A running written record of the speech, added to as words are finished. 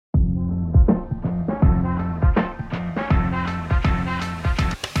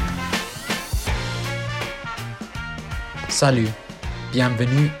Salut,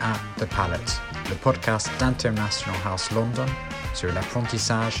 bienvenue à The PALLATT, le podcast d'International House London sur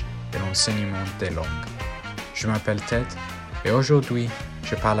l'apprentissage et l'enseignement des langues. Je m'appelle Ted et aujourd'hui,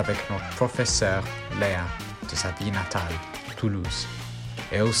 je parle avec notre professeure Léa de sa ville natale, Toulouse.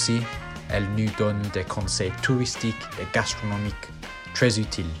 Et aussi, elle nous donne des conseils touristiques et gastronomiques très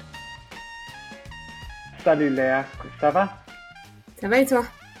utiles. Salut Léa, ça va? Ça va et toi?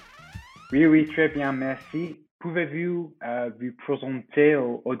 Oui, très bien, merci. Pouvez-vous vous présenter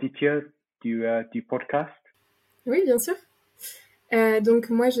aux auditeurs du podcast? Oui, bien sûr. Donc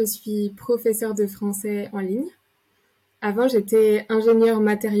moi, je suis professeure de français en ligne. Avant, j'étais ingénieure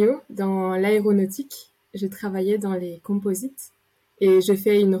matériaux dans l'aéronautique. Je travaillais dans les composites et je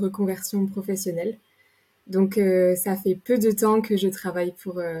fais une reconversion professionnelle. Donc ça fait peu de temps que je travaille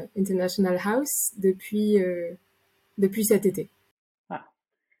pour International House depuis cet été.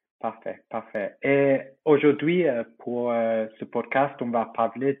 Parfait. Et aujourd'hui, pour ce podcast, on va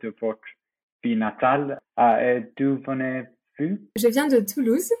parler de votre ville natale. Et d'où venez-vous? Je viens de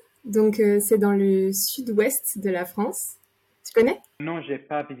Toulouse, donc c'est dans le sud-ouest de la France. Tu connais? Non, j'ai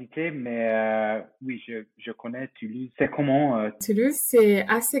pas visité, mais oui, je connais Toulouse. C'est comment? Toulouse, c'est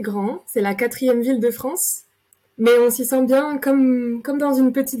assez grand. C'est la 4e ville de France. Mais on s'y sent bien comme dans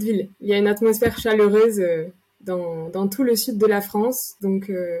une petite ville. Il y a une atmosphère chaleureuse dans tout le sud de la France.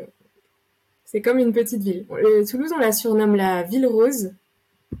 Donc, c'est comme une petite ville. Toulouse, on la surnomme la ville rose.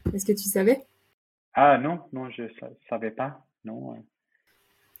 Est-ce que tu savais? Ah non, je savais pas. Non.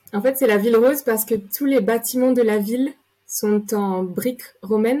 En fait, c'est la ville rose parce que tous les bâtiments de la ville sont en briques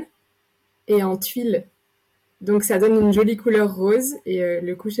romaines et en tuiles. Donc, ça donne une jolie couleur rose et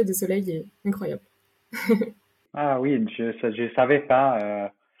le coucher de soleil est incroyable. Ah oui, je savais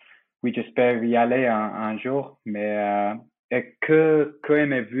pas. Oui, j'espère y aller un jour, mais et que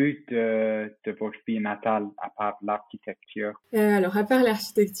aimez-vous de votre ville natale à part l'architecture? Alors, à part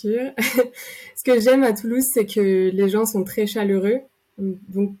l'architecture, ce que j'aime à Toulouse, c'est que les gens sont très chaleureux.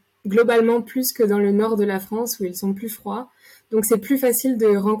 Donc, globalement, plus que dans le nord de la France où ils sont plus froids. Donc, c'est plus facile de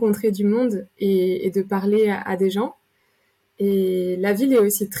rencontrer du monde et de parler à des gens. Et la ville est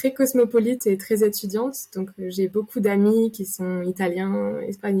aussi très cosmopolite et très étudiante. Donc, j'ai beaucoup d'amis qui sont italiens,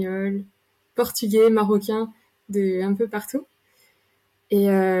 espagnols, portugais, marocains, de un peu partout. Et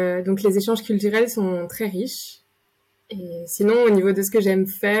donc, les échanges culturels sont très riches. Et sinon, au niveau de ce que j'aime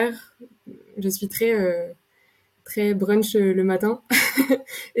faire, je suis très brunch le matin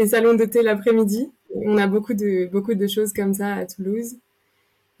et salon de thé l'après-midi. On a beaucoup de choses comme ça à Toulouse.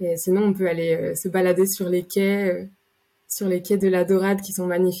 Et sinon, on peut aller se balader sur les quais de la Dorade qui sont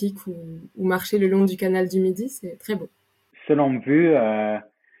magnifiques ou marcher le long du canal du Midi, c'est très beau. Selon vous,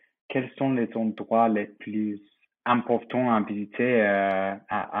 quels sont les endroits les plus importants à visiter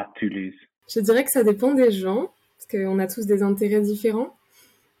à Toulouse? Je dirais que ça dépend des gens, parce qu'on a tous des intérêts différents.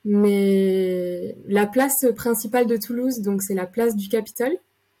 Mais la place principale de Toulouse, donc c'est la place du Capitole,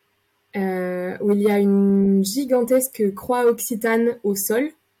 où il y a une gigantesque croix occitane au sol,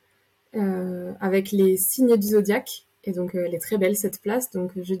 avec les signes du zodiaque. Et donc, elle est très belle, cette place.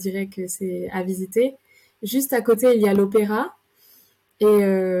 Donc, je dirais que c'est à visiter. Juste à côté, il y a l'Opéra. Et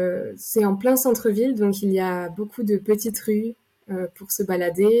c'est en plein centre-ville. Donc, il y a beaucoup de petites rues pour se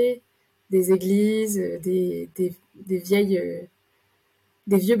balader, des églises, des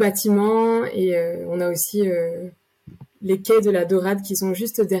vieux bâtiments. Et on a aussi les quais de la Dorade qui sont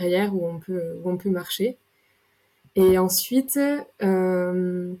juste derrière où on peut marcher. Et ensuite...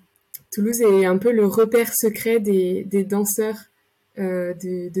 Toulouse est un peu le repère secret des danseurs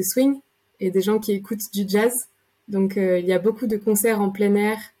de swing et des gens qui écoutent du jazz. Donc, il y a beaucoup de concerts en plein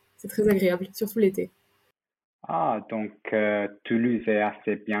air. C'est très agréable, surtout l'été. Ah, donc Toulouse est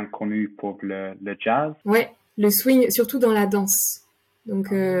assez bien connu pour le jazz. Ouais, le swing, surtout dans la danse.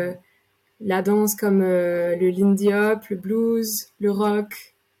 Donc, la danse comme le lindy hop, le blues, le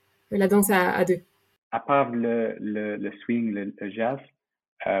rock, la danse à deux. À part le swing, le jazz,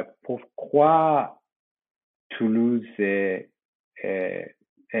 pourquoi Toulouse elle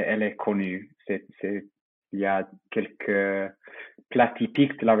est connue? Il y a quelques plats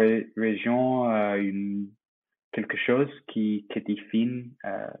typiques de la région, quelque chose qui définit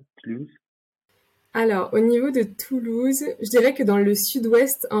Toulouse? Alors, au niveau de Toulouse, je dirais que dans le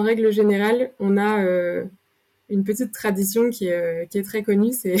sud-ouest, en règle générale, on a une petite tradition qui est très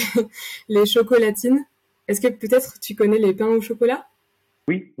connue, c'est les chocolatines. Est-ce que peut-être tu connais les pains au chocolat?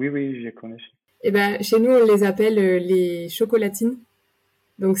 Oui, je connais. Eh ben, chez nous, on les appelle les chocolatines.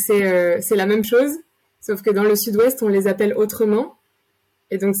 Donc, c'est la même chose, sauf que dans le sud-ouest, on les appelle autrement.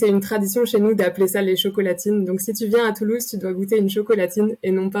 Et donc, c'est une tradition chez nous d'appeler ça les chocolatines. Donc, si tu viens à Toulouse, tu dois goûter une chocolatine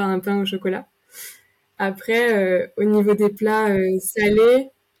et non pas un pain au chocolat. Après, au niveau des plats salés,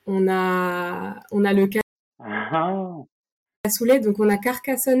 on a le Ah, cassoulet, donc on a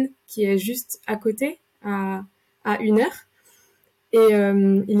Carcassonne qui est juste à côté, à 1 heure. Et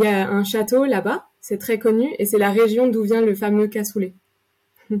il y a un château là-bas, c'est très connu, et c'est la région d'où vient le fameux cassoulet.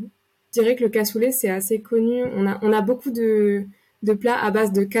 Je dirais que le cassoulet, c'est assez connu. On a beaucoup de plats à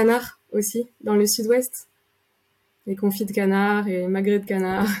base de canard aussi, dans le sud-ouest. Les confits de canard et magrets de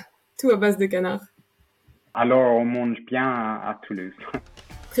canard, tout à base de canard. alors on mange bien à Toulouse.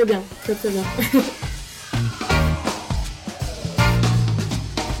 Très bien, très très bien.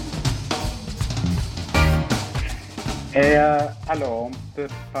 Et alors, on peut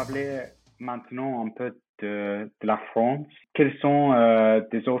parler maintenant un peu de la France. Quels sont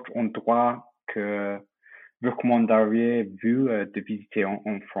des autres endroits que vous recommanderiez-vous de visiter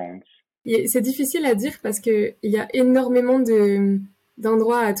en France? C'est difficile à dire parce que il y a énormément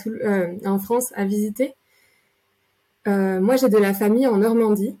d'endroits en France à visiter. Moi, j'ai de la famille en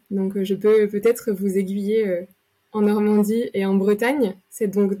Normandie, donc je peux peut-être vous aiguiller en Normandie et en Bretagne. C'est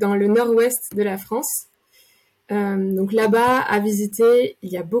donc dans le nord-ouest de la France. Donc là-bas, à visiter, il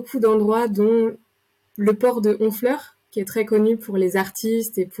y a beaucoup d'endroits, dont le port de Honfleur, qui est très connu pour les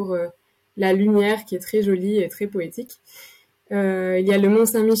artistes et pour la lumière, qui est très jolie et très poétique. Il y a le Mont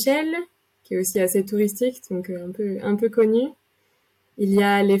Saint-Michel, qui est aussi assez touristique, donc un peu connu. Il y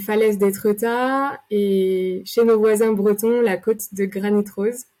a les falaises d'Étretat et chez nos voisins bretons, la côte de Granit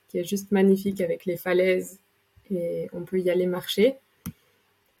Rose, qui est juste magnifique avec les falaises et on peut y aller marcher.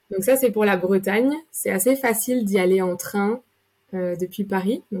 Donc ça, c'est pour la Bretagne. C'est assez facile d'y aller en train depuis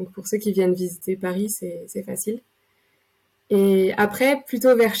Paris. Donc pour ceux qui viennent visiter Paris, c'est facile. Et après,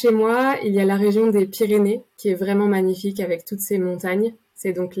 plutôt vers chez moi, il y a la région des Pyrénées, qui est vraiment magnifique avec toutes ces montagnes.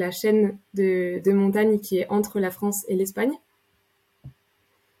 C'est donc la chaîne de montagnes qui est entre la France et l'Espagne.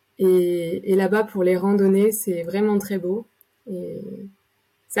 Et là-bas, pour les randonnées, c'est vraiment très beau. Et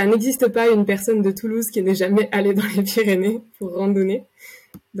ça n'existe pas une personne de Toulouse qui n'est jamais allée dans les Pyrénées pour randonner.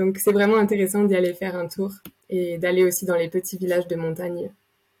 Donc c'est vraiment intéressant d'y aller faire un tour et d'aller aussi dans les petits villages de montagne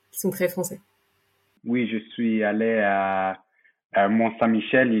qui sont très français. Oui, je suis allé à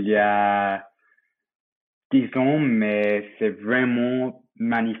Mont-Saint-Michel il y a 10 ans, mais c'est vraiment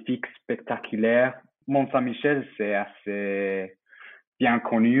magnifique, spectaculaire. Mont-Saint-Michel, c'est assez bien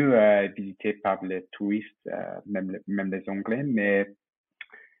connu, visité par les touristes, même les Anglais, mais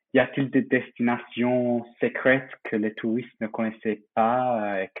y a-t-il des destinations secrètes que les touristes ne connaissaient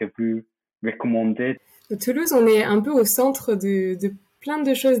pas et que vous recommandez? À Toulouse, on est un peu au centre de plein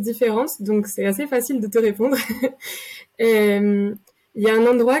de choses différentes, donc c'est assez facile de te répondre. Il y a un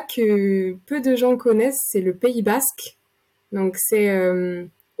endroit que peu de gens connaissent, c'est le Pays Basque. Donc c'est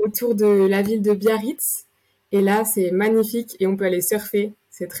autour de la ville de Biarritz. Et là, c'est magnifique et on peut aller surfer.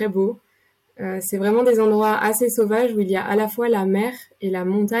 C'est très beau. C'est vraiment des endroits assez sauvages où il y a à la fois la mer et la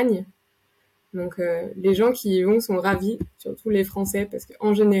montagne. Donc les gens qui y vont sont ravis, surtout les Français, parce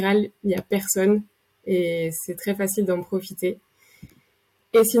qu'en général, il n'y a personne et c'est très facile d'en profiter.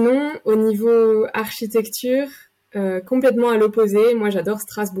 Et sinon, au niveau architecture, complètement à l'opposé, moi j'adore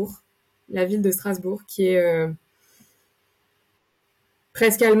Strasbourg, la ville de Strasbourg, qui est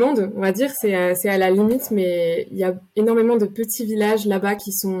presque allemande, on va dire, c'est à la limite, mais il y a énormément de petits villages là-bas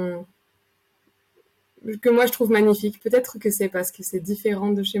que moi je trouve magnifiques. Peut-être que c'est parce que c'est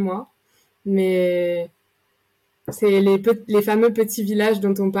différent de chez moi, mais c'est les fameux petits villages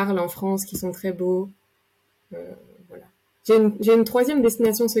dont on parle en France qui sont très beaux. Voilà. J'ai une troisième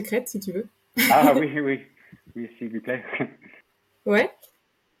destination secrète, si tu veux. Ah oui, oui, oui, s'il vous plaît. Ouais.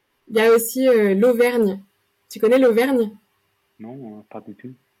 Il y a aussi l'Auvergne. Tu connais l'Auvergne? Non, pas du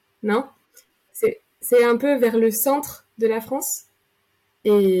tout. Non? C'est un peu vers le centre de la France.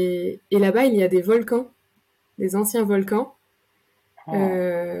 Et là-bas, il y a des volcans, des anciens volcans,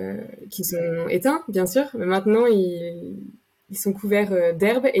 Ah, qui sont éteints, bien sûr, mais maintenant, ils sont couverts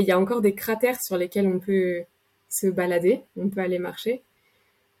d'herbe et il y a encore des cratères sur lesquels on peut se balader, on peut aller marcher.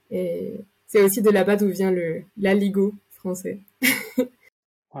 Et c'est aussi de là-bas d'où vient l'aligot français.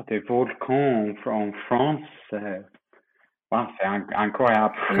 des volcans en France, wow, c'est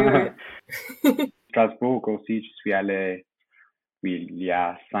incroyable. Ouais. Strasbourg aussi, je suis allé, oui, il y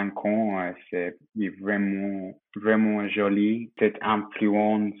a 5 ans, c'est oui, vraiment, vraiment joli. Cette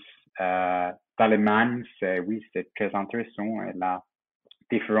influence d'Allemagne, oui, c'est très intéressant. Et la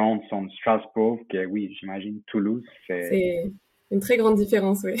différence en Strasbourg, que oui, j'imagine Toulouse, c'est C'est une très grande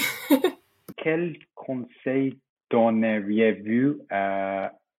différence, oui. quel conseil donneriez-vous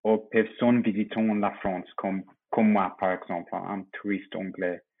aux personnes visitant la France, comme moi, par exemple, un touriste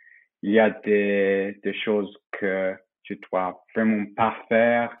anglais? Il y a des choses que je dois vraiment pas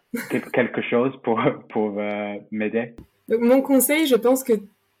faire quelque chose pour m'aider? Donc, mon conseil, je pense que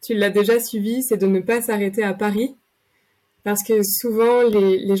tu l'as déjà suivi, c'est de ne pas s'arrêter à Paris. Parce que souvent,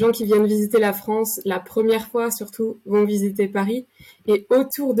 les gens qui viennent visiter la France, la première fois surtout, vont visiter Paris. Et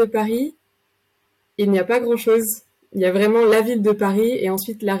autour de Paris, il n'y a pas grand-chose. Il y a vraiment la ville de Paris et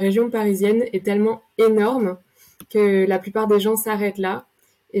ensuite la région parisienne est tellement énorme que la plupart des gens s'arrêtent là.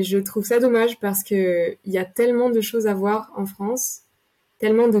 Et je trouve ça dommage parce que il y a tellement de choses à voir en France,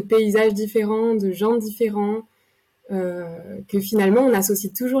 tellement de paysages différents, de gens différents, que finalement on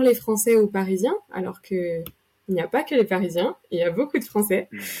associe toujours les Français aux Parisiens, alors que il n'y a pas que les Parisiens, il y a beaucoup de Français.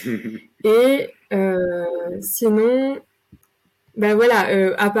 Et sinon, ben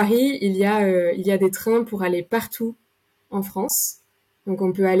voilà, à Paris, il y a des trains pour aller partout en France. Donc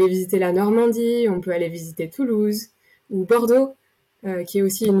on peut aller visiter la Normandie, on peut aller visiter Toulouse ou Bordeaux, qui est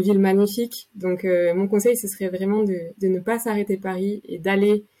aussi une ville magnifique. Donc mon conseil, ce serait vraiment de ne pas s'arrêter Paris et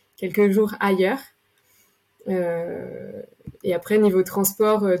d'aller quelques jours ailleurs. Et après, niveau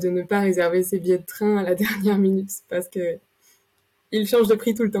transport, de ne pas réserver ses billets de train à la dernière minute parce que ils changent de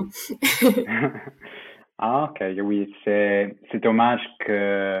prix tout le temps. Ah, ok, oui, c'est dommage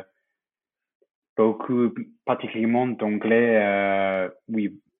que beaucoup, particulièrement d'Anglais,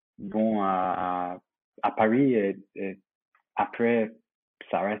 oui, vont à Paris et après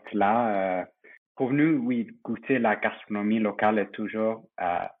s'arrêtent là. Pour nous, oui, goûter la gastronomie locale est toujours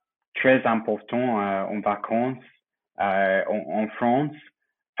très important en vacances en France.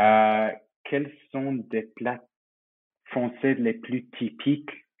 Quels sont des plats français les plus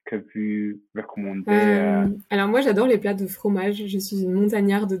typiques que vous recommandez? Alors moi, j'adore les plats de fromage. Je suis une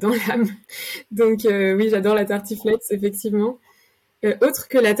montagnarde dans l'âme. Donc oui, j'adore la tartiflette, effectivement. Autre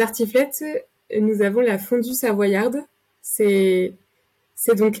que la tartiflette, nous avons la fondue savoyarde. C'est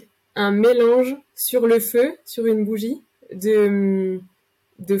donc un mélange sur le feu, sur une bougie, de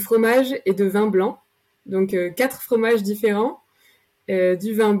fromage et de vin blanc. Donc 4 fromages différents,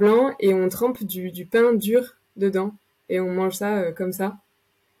 du vin blanc et on trempe du pain dur dedans et on mange ça comme ça.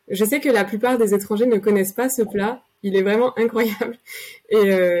 Je sais que la plupart des étrangers ne connaissent pas ce plat. Il est vraiment incroyable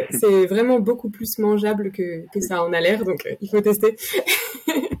et c'est vraiment beaucoup plus mangeable que ça en a l'air, donc il faut tester.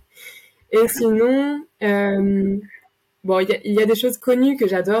 Et sinon, bon, il y a des choses connues que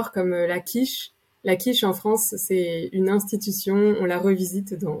j'adore comme la quiche. La quiche en France, c'est une institution, on la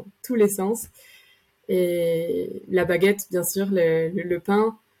revisite dans tous les sens. Et la baguette, bien sûr, le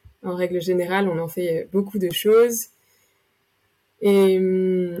pain, en règle générale, on en fait beaucoup de choses.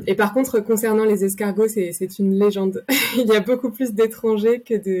 Et par contre, concernant les escargots, c'est une légende. Il y a beaucoup plus d'étrangers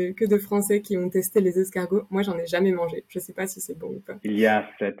que de Français qui ont testé les escargots. Moi, j'en ai jamais mangé. Je sais pas si c'est bon ou pas. Il y a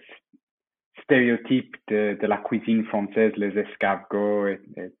cette stéréotype de la cuisine française, les escargots et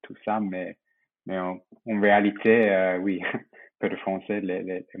tout ça, mais en réalité, oui, peu de Français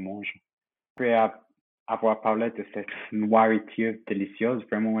les mangent. Après avoir parlé de cette nourriture délicieuse,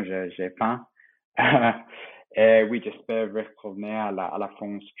 vraiment, j'ai faim. Et oui, j'espère retourner à la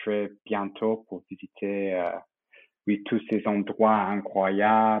France très bientôt pour visiter oui, tous ces endroits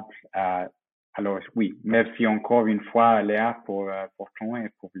incroyables. Alors oui, merci encore une fois, Léa, pour ton et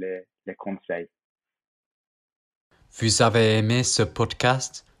pour les conseils. Vous avez aimé ce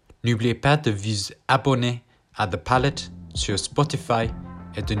podcast? N'oubliez pas de vous abonner à The Palette sur Spotify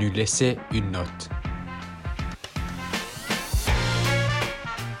et de nous laisser une note.